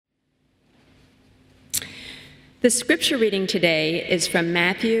The scripture reading today is from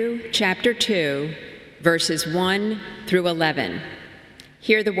Matthew chapter 2, verses 1 through 11.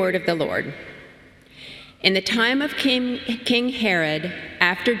 Hear the word of the Lord. In the time of King Herod,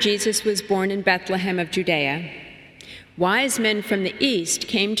 after Jesus was born in Bethlehem of Judea, wise men from the east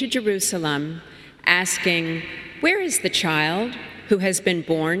came to Jerusalem, asking, "Where is the child who has been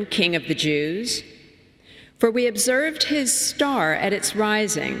born King of the Jews? For we observed his star at its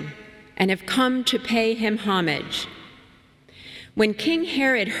rising, and have come to pay him homage." When King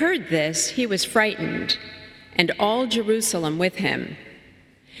Herod heard this, he was frightened, and all Jerusalem with him.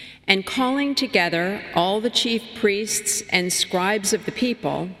 And calling together all the chief priests and scribes of the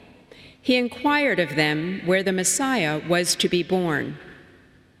people, he inquired of them where the Messiah was to be born.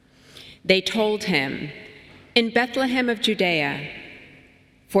 They told him, "In Bethlehem of Judea,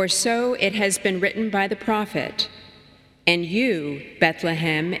 for so it has been written by the prophet, 'And you,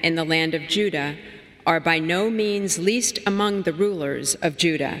 Bethlehem, in the land of Judah, are by no means least among the rulers of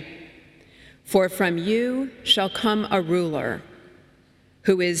Judah. For from you shall come a ruler,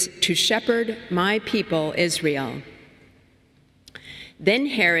 who is to shepherd my people Israel.'" Then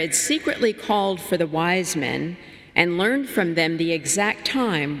Herod secretly called for the wise men and learned from them the exact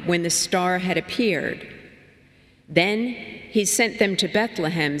time when the star had appeared. Then he sent them to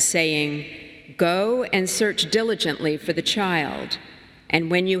Bethlehem, saying, "Go and search diligently for the child,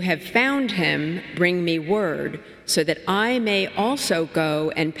 and when you have found him, bring me word, so that I may also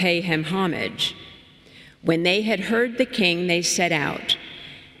go and pay him homage." When they had heard the king, they set out,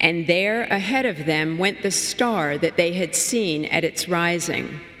 and there ahead of them went the star that they had seen at its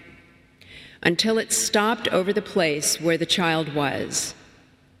rising, until it stopped over the place where the child was.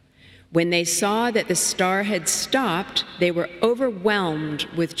 When they saw that the star had stopped, they were overwhelmed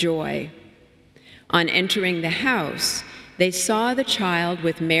with joy. On entering the house, they saw the child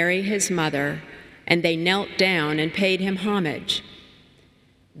with Mary his mother, and they knelt down and paid him homage.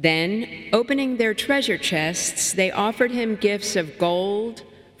 Then, opening their treasure chests, they offered him gifts of gold,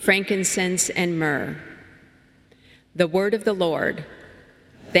 frankincense, and myrrh. The word of the Lord.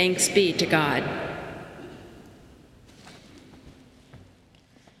 Thanks be to God.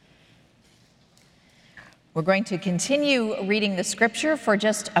 We're going to continue reading the scripture for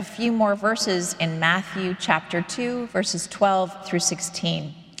just a few more verses in Matthew chapter 2, verses 12 through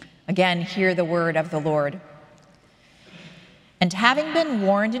 16. Again, hear the word of the Lord. "And having been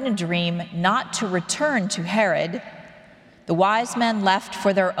warned in a dream not to return to Herod, the wise men left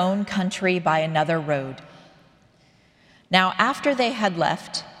for their own country by another road. Now after they had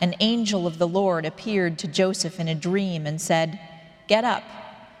left, an angel of the Lord appeared to Joseph in a dream and said, 'Get up,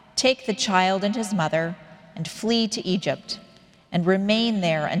 take the child and his mother, and flee to Egypt, and remain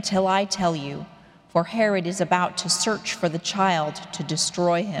there until I tell you, for Herod is about to search for the child to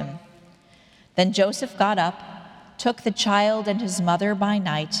destroy him.' Then Joseph got up, took the child and his mother by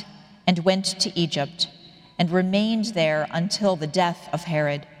night, and went to Egypt, and remained there until the death of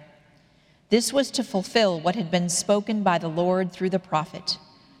Herod. This was to fulfill what had been spoken by the Lord through the prophet,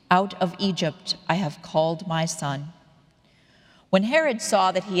 'Out of Egypt I have called my son.' When Herod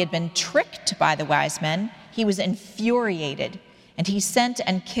saw that he had been tricked by the wise men, he was infuriated, and he sent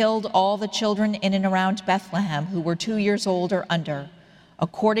and killed all the children in and around Bethlehem who were 2 years old or under,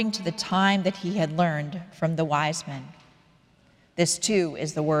 according to the time that he had learned from the wise men." This too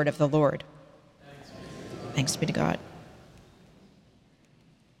is the word of the Lord. Thanks be to God.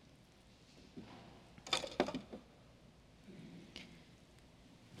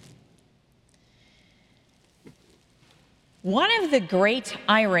 One of the great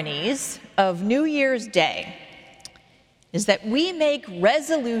ironies of New Year's Day is that we make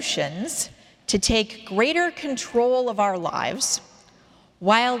resolutions to take greater control of our lives,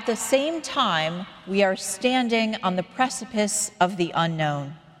 while at the same time we are standing on the precipice of the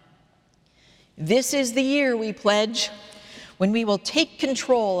unknown. This is the year, we pledge, when we will take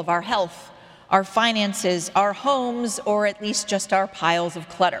control of our health, our finances, our homes, or at least just our piles of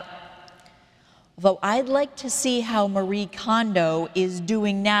clutter. Although I'd like to see how Marie Kondo is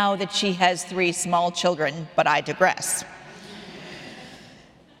doing now that she has 3 small children, but I digress.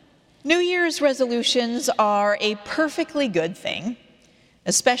 New Year's resolutions are a perfectly good thing,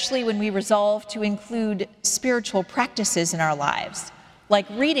 especially when we resolve to include spiritual practices in our lives, like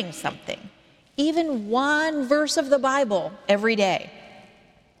reading something, even one verse of the Bible every day.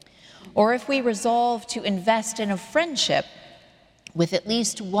 Or if we resolve to invest in a friendship with at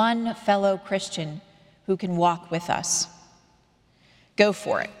least one fellow Christian who can walk with us. Go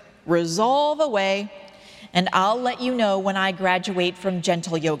for it. Resolve away, and I'll let you know when I graduate from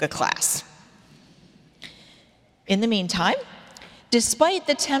gentle yoga class. In the meantime, Despite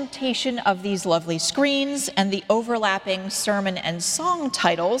the temptation of these lovely screens and the overlapping sermon and song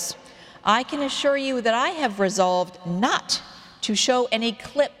titles, I can assure you that I have resolved not to show any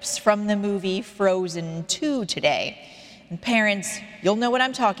clips from the movie Frozen 2 today. And parents, you'll know what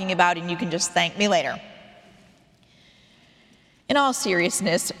I'm talking about, and you can just thank me later. In all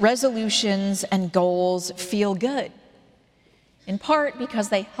seriousness, resolutions and goals feel good, in part because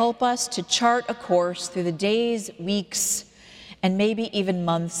they help us to chart a course through the days, weeks, and maybe even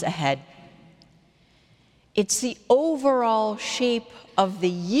months ahead. It's the overall shape of the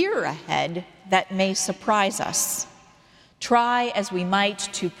year ahead that may surprise us, try as we might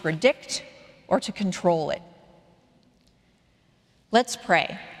to predict or to control it. Let's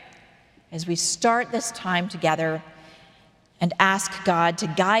pray as we start this time together and ask God to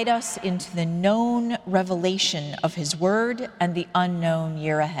guide us into the known revelation of His Word and the unknown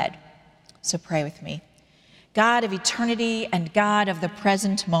year ahead. So pray with me. God of eternity and God of the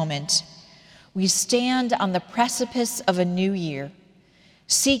present moment, we stand on the precipice of a new year,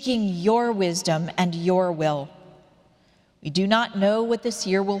 seeking your wisdom and your will. We do not know what this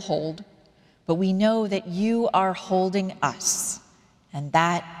year will hold, but we know that you are holding us, and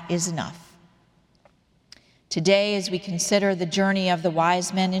that is enough. Today, as we consider the journey of the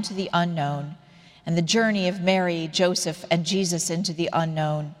wise men into the unknown and the journey of Mary, Joseph, and Jesus into the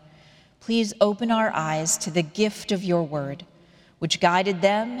unknown, please open our eyes to the gift of your word, which guided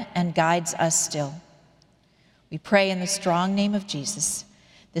them and guides us still. We pray in the strong name of Jesus,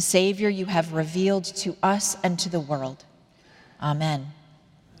 the Savior you have revealed to us and to the world. Amen.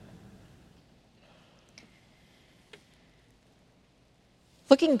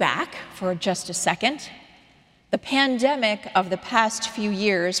 Looking back for just a second, the pandemic of the past few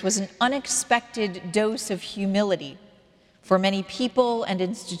years was an unexpected dose of humility for many people and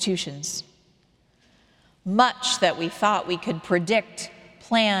institutions. Much that we thought we could predict,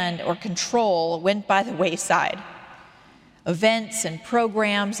 plan, or control went by the wayside. Events and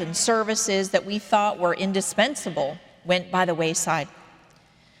programs and services that we thought were indispensable went by the wayside.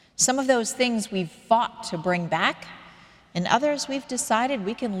 Some of those things we've fought to bring back, and others we've decided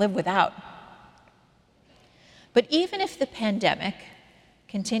we can live without. But even if the pandemic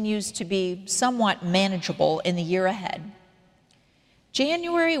continues to be somewhat manageable in the year ahead,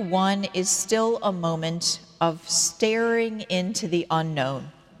 January 1 is still a moment of staring into the unknown.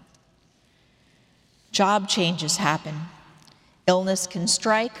 Job changes happen. Illness can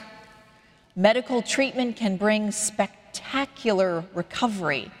strike. Medical treatment can bring spectacular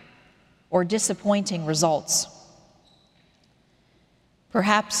recovery or disappointing results.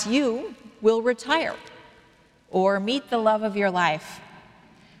 Perhaps you will retire, or meet the love of your life,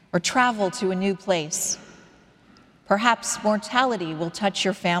 or travel to a new place. Perhaps mortality will touch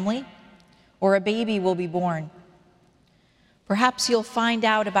your family, or a baby will be born. Perhaps you'll find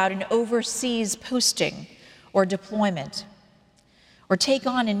out about an overseas posting or deployment, or take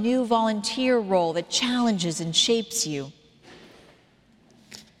on a new volunteer role that challenges and shapes you.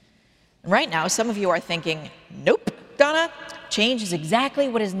 Right now, some of you are thinking, nope, Donna, change is exactly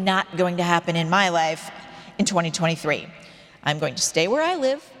what is not going to happen in my life in 2023. I'm going to stay where I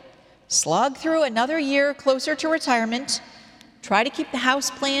live, slog through another year closer to retirement, try to keep the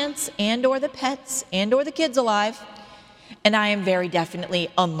houseplants and or the pets and or the kids alive, and I am very definitely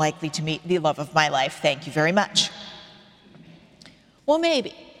unlikely to meet the love of my life. Thank you very much. Well,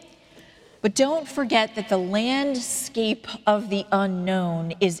 maybe. But don't forget that the landscape of the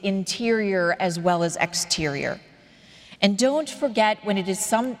unknown is interior as well as exterior. And don't forget that it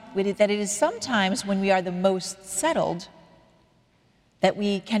is sometimes when we are the most settled that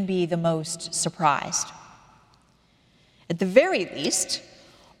we can be the most surprised. At the very least,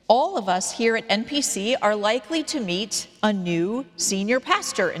 all of us here at NPC are likely to meet a new senior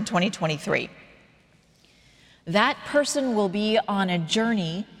pastor in 2023. That person will be on a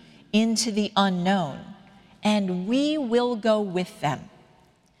journey into the unknown, and we will go with them.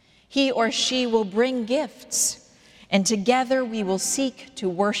 He or she will bring gifts, and together we will seek to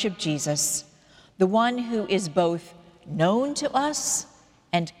worship Jesus, the one who is both known to us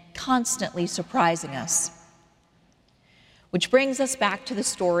and constantly surprising us. Which brings us back to the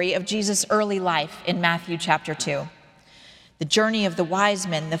story of Jesus' early life in Matthew chapter 2. The journey of the wise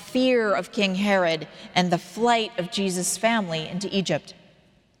men, the fear of King Herod, and the flight of Jesus' family into Egypt.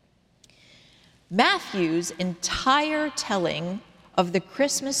 Matthew's entire telling of the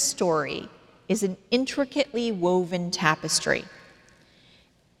Christmas story is an intricately woven tapestry.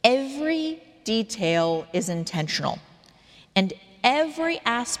 Every detail is intentional, and every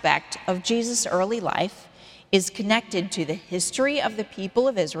aspect of Jesus' early life is connected to the history of the people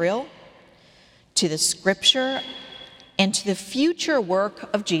of Israel, to the scripture, and to the future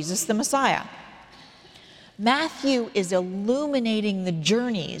work of Jesus the Messiah. Matthew is illuminating the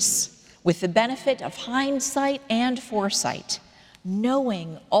journeys with the benefit of hindsight and foresight,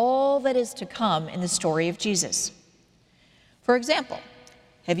 knowing all that is to come in the story of Jesus. For example,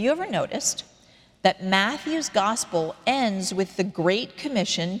 have you ever noticed that Matthew's gospel ends with the Great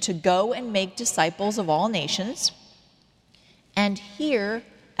Commission to go and make disciples of all nations? And here,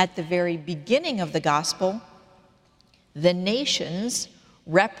 at the very beginning of the gospel, the nations,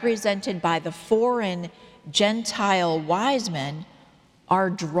 represented by the foreign Gentile wise men, are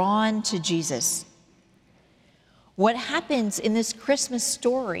drawn to Jesus. What happens in this Christmas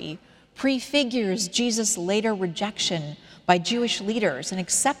story prefigures Jesus' later rejection by Jewish leaders and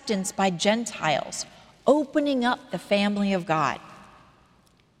acceptance by Gentiles, opening up the family of God.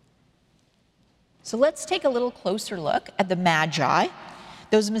 So let's take a little closer look at the Magi,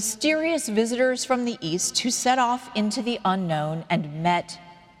 those mysterious visitors from the East who set off into the unknown and met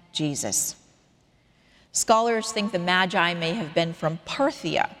Jesus. Scholars think the Magi may have been from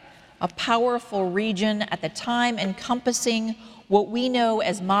Parthia, a powerful region at the time encompassing what we know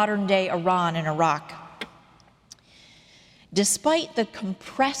as modern-day Iran and Iraq. Despite the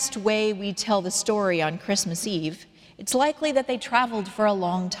compressed way we tell the story on Christmas Eve, it's likely that they traveled for a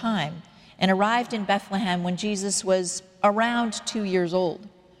long time and arrived in Bethlehem when Jesus was around 2 years old.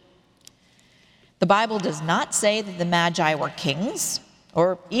 The Bible does not say that the Magi were kings,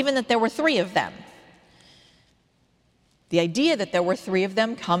 or even that there were 3 of them. The idea that there were 3 of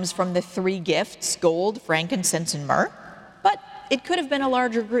them comes from the 3 gifts, gold, frankincense, and myrrh, but it could have been a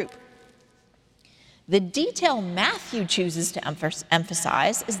larger group. The detail Matthew chooses to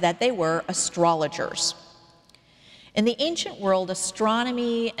emphasize is that they were astrologers. In the ancient world,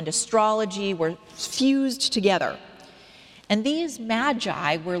 astronomy and astrology were fused together, and these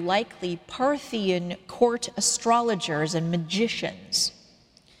magi were likely Parthian court astrologers and magicians.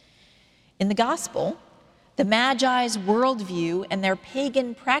 In the gospel, the Magi's worldview and their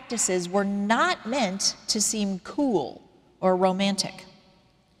pagan practices were not meant to seem cool or romantic.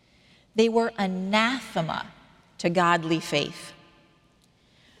 They were anathema to godly faith.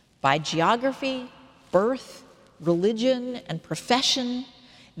 By geography, birth, religion, and profession,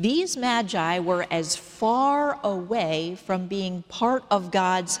 these magi were as far away from being part of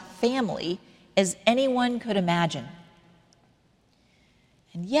God's family as anyone could imagine.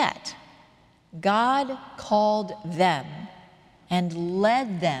 And yet, God called them and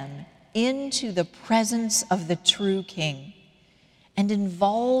led them into the presence of the true King and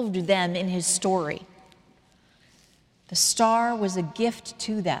involved them in his story. The star was a gift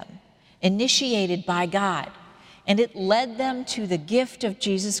to them, initiated by God, and it led them to the gift of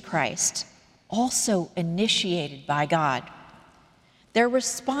Jesus Christ, also initiated by God. Their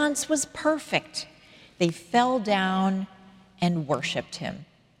response was perfect. They fell down and worshiped him.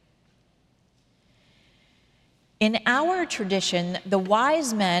 In our tradition, the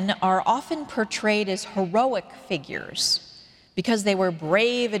wise men are often portrayed as heroic figures because they were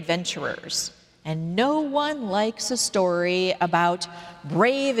brave adventurers, and no one likes a story about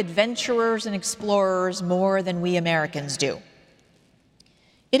brave adventurers and explorers more than we Americans do.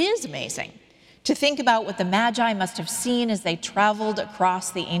 It is amazing to think about what the Magi must have seen as they traveled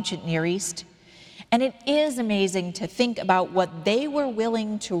across the ancient Near East, and it is amazing to think about what they were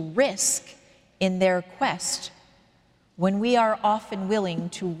willing to risk in their quest when we are often willing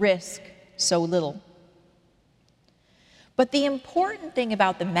to risk so little. But the important thing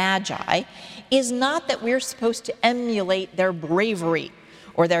about the Magi is not that we're supposed to emulate their bravery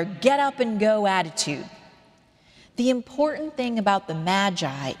or their get-up-and-go attitude. The important thing about the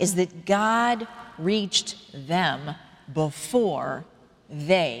Magi is that God reached them before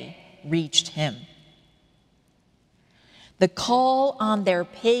they reached him. The call on their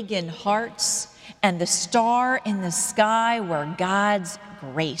pagan hearts and the star in the sky were God's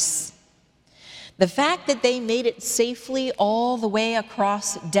grace. The fact that they made it safely all the way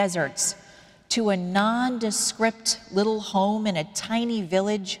across deserts to a nondescript little home in a tiny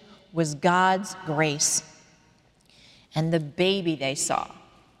village was God's grace. And the baby they saw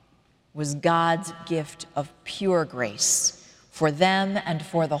was God's gift of pure grace for them and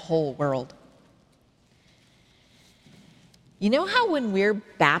for the whole world. You know how when we're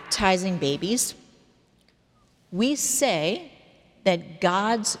baptizing babies, we say that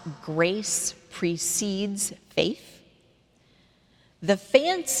God's grace precedes faith? The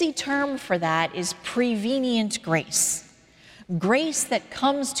fancy term for that is prevenient grace, grace that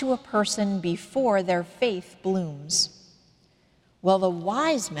comes to a person before their faith blooms. Well, the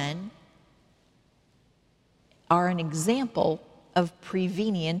wise men are an example of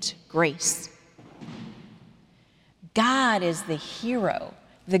prevenient grace. God is the hero,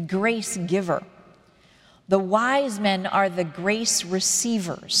 the grace giver. The wise men are the grace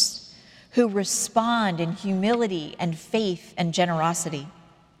receivers who respond in humility and faith and generosity.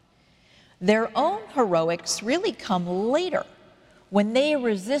 Their own heroics really come later when they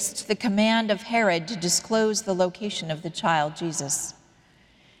resist the command of Herod to disclose the location of the child Jesus.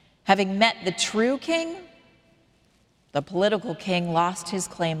 Having met the true king, the political king lost his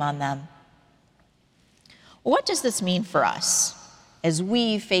claim on them. What does this mean for us as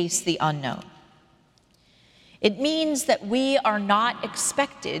we face the unknown? It means that we are not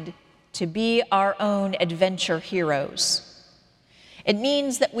expected to be our own adventure heroes. It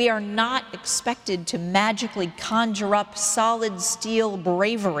means that we are not expected to magically conjure up solid steel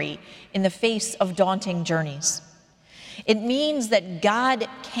bravery in the face of daunting journeys. It means that God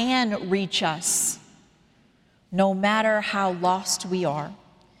can reach us no matter how lost we are,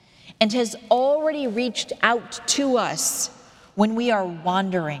 and has already reached out to us when we are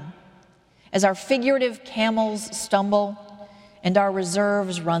wandering, as our figurative camels stumble and our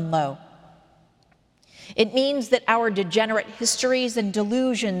reserves run low. It means that our degenerate histories and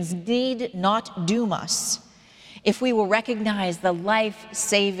delusions need not doom us if we will recognize the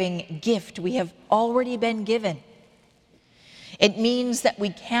life-saving gift we have already been given. It means that we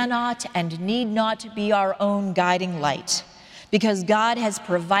cannot and need not be our own guiding light, because God has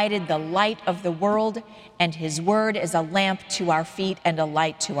provided the light of the world, and his word is a lamp to our feet and a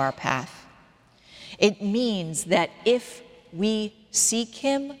light to our path. It means that if we seek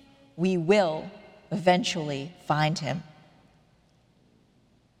him, we will eventually find him.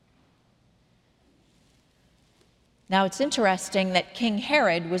 Now, it's interesting that King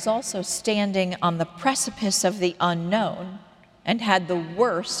Herod was also standing on the precipice of the unknown and had the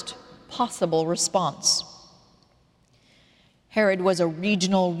worst possible response. Herod was a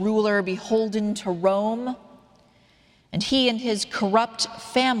regional ruler beholden to Rome, and he and his corrupt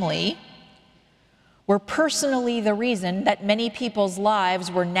family were personally the reason that many people's lives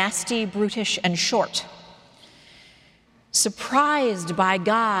were nasty, brutish, and short. Surprised by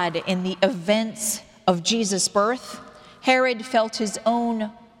God in the events of Jesus' birth, Herod felt his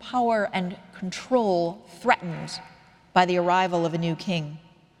own power and control threatened by the arrival of a new king.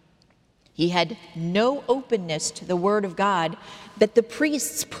 He had no openness to the word of God that the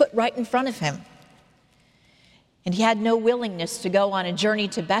priests put right in front of him. And he had no willingness to go on a journey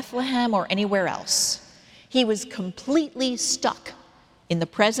to Bethlehem or anywhere else. He was completely stuck in the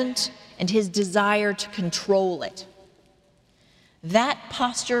present and his desire to control it. That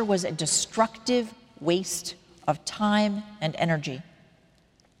posture was a destructive waste of time and energy.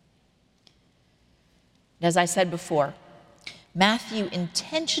 As I said before, Matthew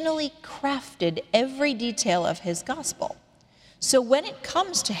intentionally crafted every detail of his gospel. So when it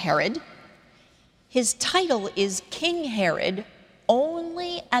comes to Herod, his title is King Herod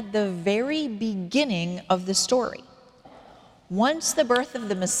only at the very beginning of the story. Once the birth of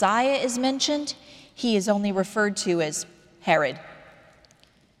the Messiah is mentioned, he is only referred to as Herod.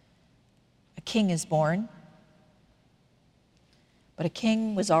 A king is born, but a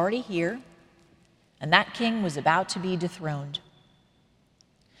king was already here, and that king was about to be dethroned.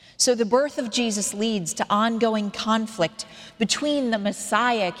 So the birth of Jesus leads to ongoing conflict between the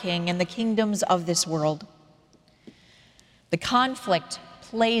Messiah king and the kingdoms of this world. The conflict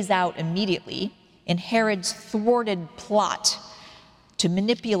plays out immediately in Herod's thwarted plot to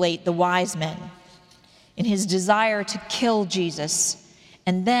manipulate the wise men, in his desire to kill Jesus,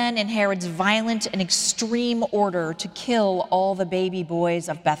 and then in Herod's violent and extreme order to kill all the baby boys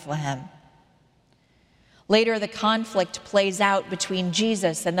of Bethlehem. Later, the conflict plays out between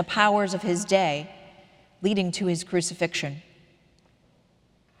Jesus and the powers of his day, leading to his crucifixion.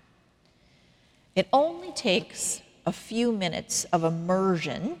 It only takes a few minutes of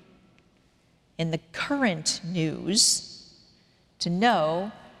immersion in the current news to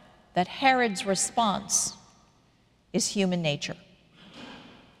know that Herod's response is human nature.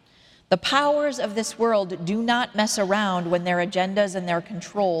 The powers of this world do not mess around when their agendas and their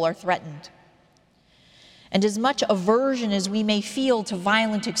control are threatened. And as much aversion as we may feel to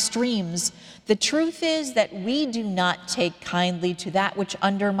violent extremes, the truth is that we do not take kindly to that which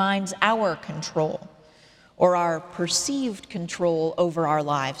undermines our control or our perceived control over our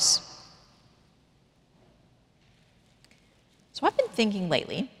lives. So I've been thinking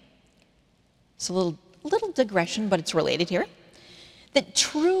lately, it's a little digression, but it's related here, that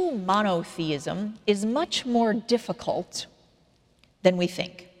true monotheism is much more difficult than we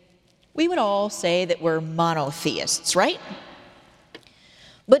think. We would all say that we're monotheists, right?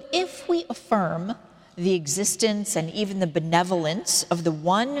 But if we affirm the existence and even the benevolence of the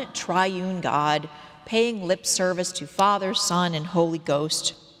one triune God, paying lip service to Father, Son, and Holy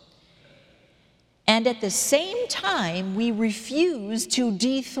Ghost. And at the same time, we refuse to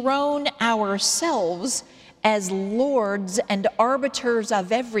dethrone ourselves as lords and arbiters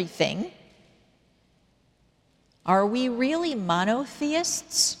of everything. Are we really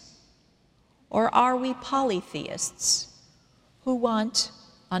monotheists? Or are we polytheists who want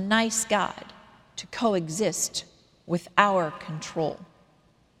a nice God to coexist with our control?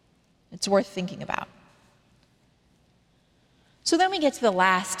 It's worth thinking about. So then we get to the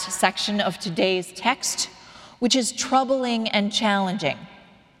last section of today's text, which is troubling and challenging.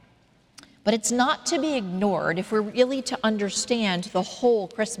 But it's not to be ignored if we're really to understand the whole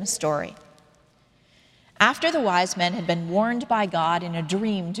Christmas story. After the wise men had been warned by God in a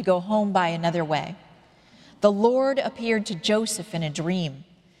dream to go home by another way, the Lord appeared to Joseph in a dream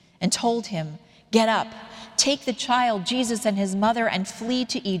and told him, "Get up, take the child Jesus and his mother and flee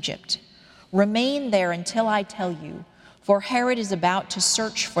to Egypt. Remain there until I tell you, for Herod is about to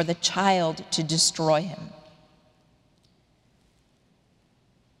search for the child to destroy him."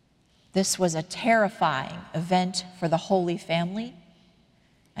 This was a terrifying event for the Holy Family,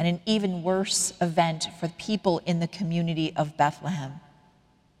 and an even worse event for people in the community of Bethlehem.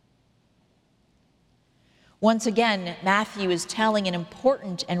 Once again, Matthew is telling an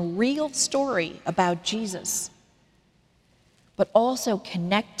important and real story about Jesus, but also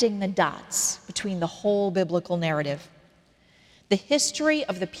connecting the dots between the whole biblical narrative. The history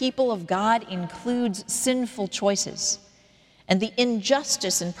of the people of God includes sinful choices and the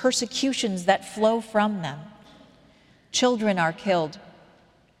injustice and persecutions that flow from them. Children are killed.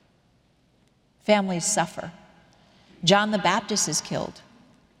 Families suffer. John the Baptist is killed.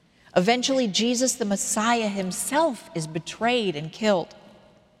 Eventually, Jesus the Messiah himself is betrayed and killed.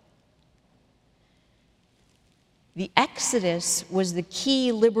 The Exodus was the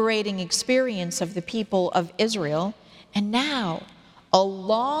key liberating experience of the people of Israel, and now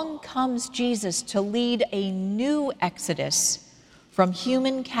along comes Jesus to lead a new Exodus from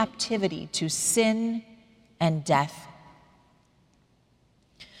human captivity to sin and death.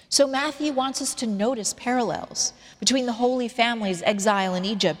 So Matthew wants us to notice parallels between the Holy Family's exile in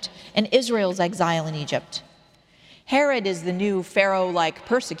Egypt and Israel's exile in Egypt. Herod is the new Pharaoh-like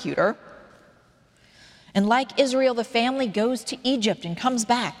persecutor. And like Israel, the family goes to Egypt and comes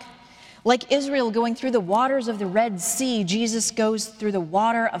back. Like Israel going through the waters of the Red Sea, Jesus goes through the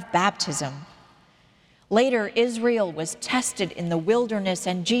water of baptism. Later, Israel was tested in the wilderness,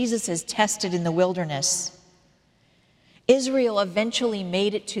 and Jesus is tested in the wilderness. Israel eventually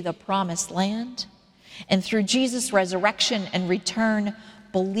made it to the promised land, and through Jesus' resurrection and return,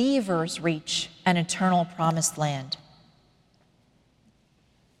 believers reach an eternal promised land.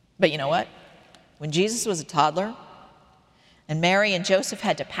 But you know what? When Jesus was a toddler, and Mary and Joseph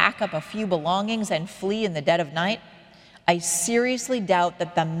had to pack up a few belongings and flee in the dead of night, I seriously doubt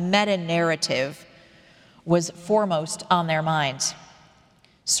that the meta-narrative was foremost on their minds.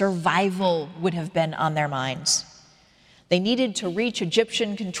 Survival would have been on their minds. They needed to reach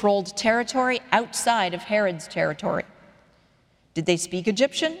Egyptian-controlled territory outside of Herod's territory. Did they speak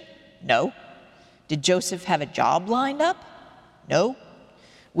Egyptian? No. Did Joseph have a job lined up? No.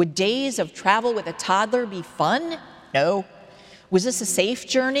 Would days of travel with a toddler be fun? No. Was this a safe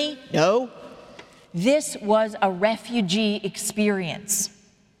journey? No. This was a refugee experience.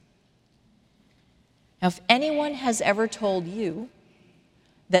 Now, if anyone has ever told you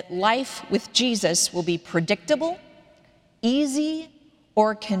that life with Jesus will be predictable, easy,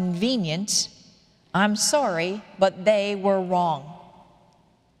 or convenient, I'm sorry, but they were wrong.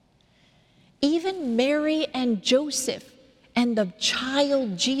 Even Mary and Joseph and the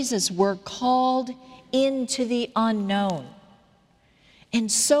child Jesus were called into the unknown.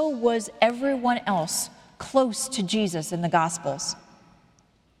 And so was everyone else close to Jesus in the Gospels.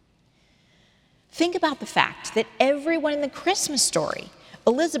 Think about the fact that everyone in the Christmas story,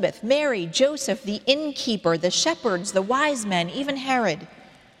 Elizabeth, Mary, Joseph, the innkeeper, the shepherds, the wise men, even Herod,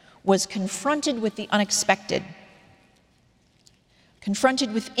 was confronted with the unexpected,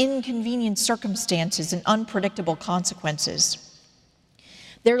 confronted with inconvenient circumstances and unpredictable consequences.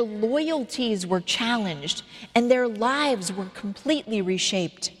 Their loyalties were challenged, and their lives were completely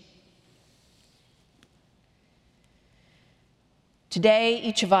reshaped. Today,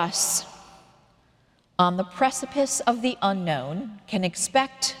 each of us, on the precipice of the unknown, can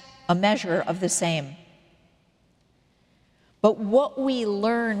expect a measure of the same. But what we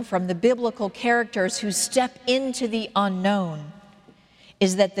learn from the biblical characters who step into the unknown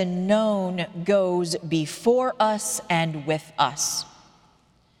is that the known goes before us and with us.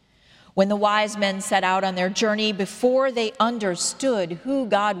 When the wise men set out on their journey, before they understood who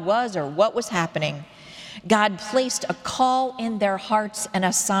God was or what was happening, God placed a call in their hearts and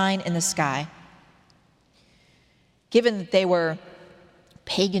a sign in the sky. Given that they were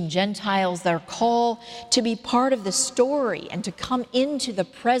pagan Gentiles, their call to be part of the story and to come into the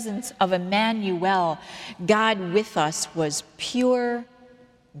presence of Emmanuel, God with us, was pure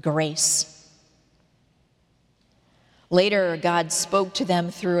grace. Later, God spoke to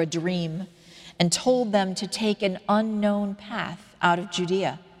them through a dream and told them to take an unknown path out of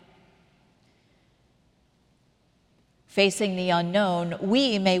Judea. Facing the unknown,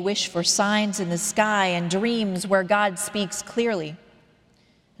 we may wish for signs in the sky and dreams where God speaks clearly.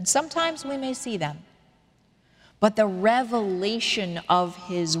 And sometimes we may see them. But the revelation of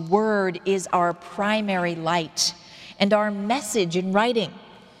His Word is our primary light and our message in writing,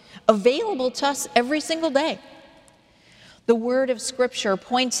 available to us every single day. The Word of Scripture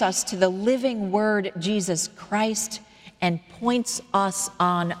points us to the living Word, Jesus Christ, and points us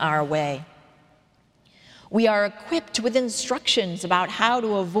on our way. We are equipped with instructions about how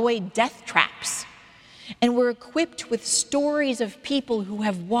to avoid death traps. And we're equipped with stories of people who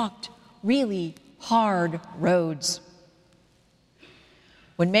have walked really hard roads.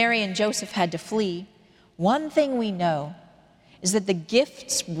 When Mary and Joseph had to flee, one thing we know is that the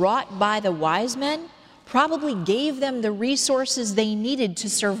gifts brought by the wise men probably gave them the resources they needed to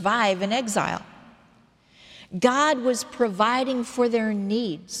survive in exile. God was providing for their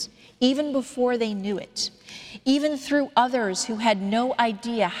needs even before they knew it, even through others who had no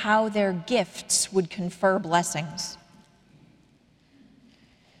idea how their gifts would confer blessings.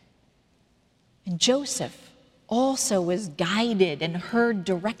 And Joseph also was guided and heard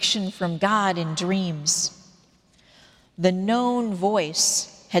direction from God in dreams. The known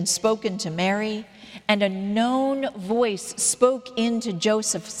voice had spoken to Mary, and a known voice spoke into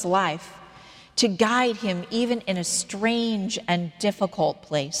Joseph's life to guide him even in a strange and difficult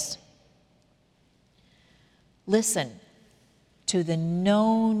place. Listen to the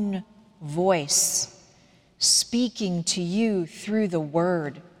known voice speaking to you through the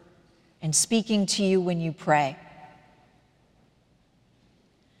Word and speaking to you when you pray.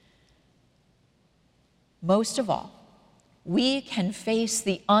 Most of all, we can face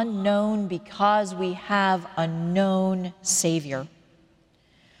the unknown because we have a known Savior.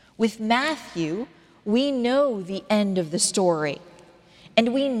 With Matthew, we know the end of the story,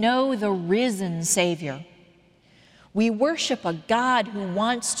 and we know the risen Savior. We worship a God who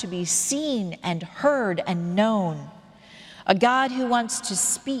wants to be seen and heard and known, a God who wants to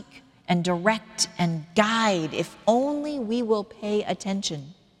speak and direct and guide if only we will pay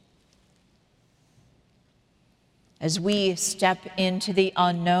attention. As we step into the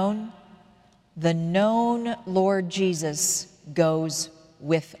unknown, the known Lord Jesus goes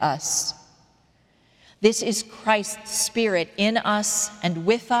with us. This is Christ's Spirit in us and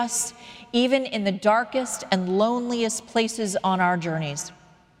with us, even in the darkest and loneliest places on our journeys.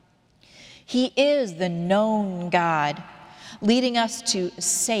 He is the known God, leading us to a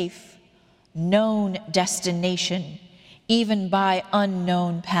safe, known destination, even by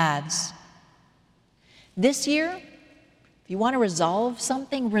unknown paths. This year, if you want to resolve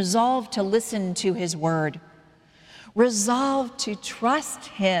something, resolve to listen to His Word. Resolve to trust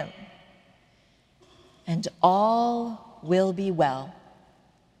Him, and all will be well,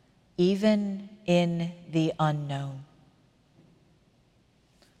 even in the unknown.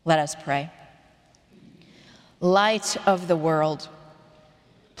 Let us pray. Light of the world,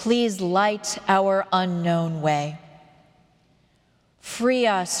 please light our unknown way. Free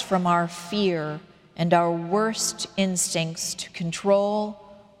us from our fear and our worst instincts to control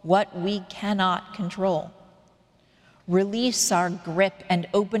what we cannot control. Release our grip and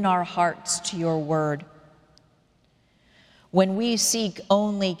open our hearts to your word. When we seek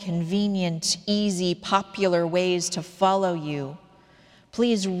only convenient, easy, popular ways to follow you,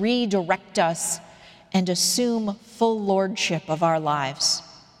 please redirect us and assume full lordship of our lives.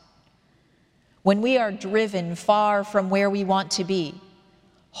 When we are driven far from where we want to be,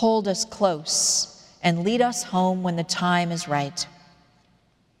 hold us close and lead us home when the time is right.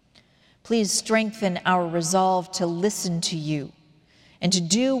 Please strengthen our resolve to listen to you and to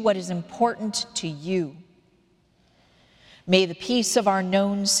do what is important to you. May the peace of our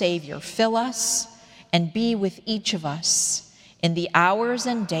known Savior fill us and be with each of us in the hours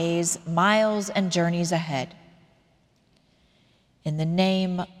and days, miles and journeys ahead. In the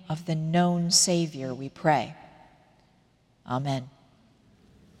name of the known Savior we pray. Amen.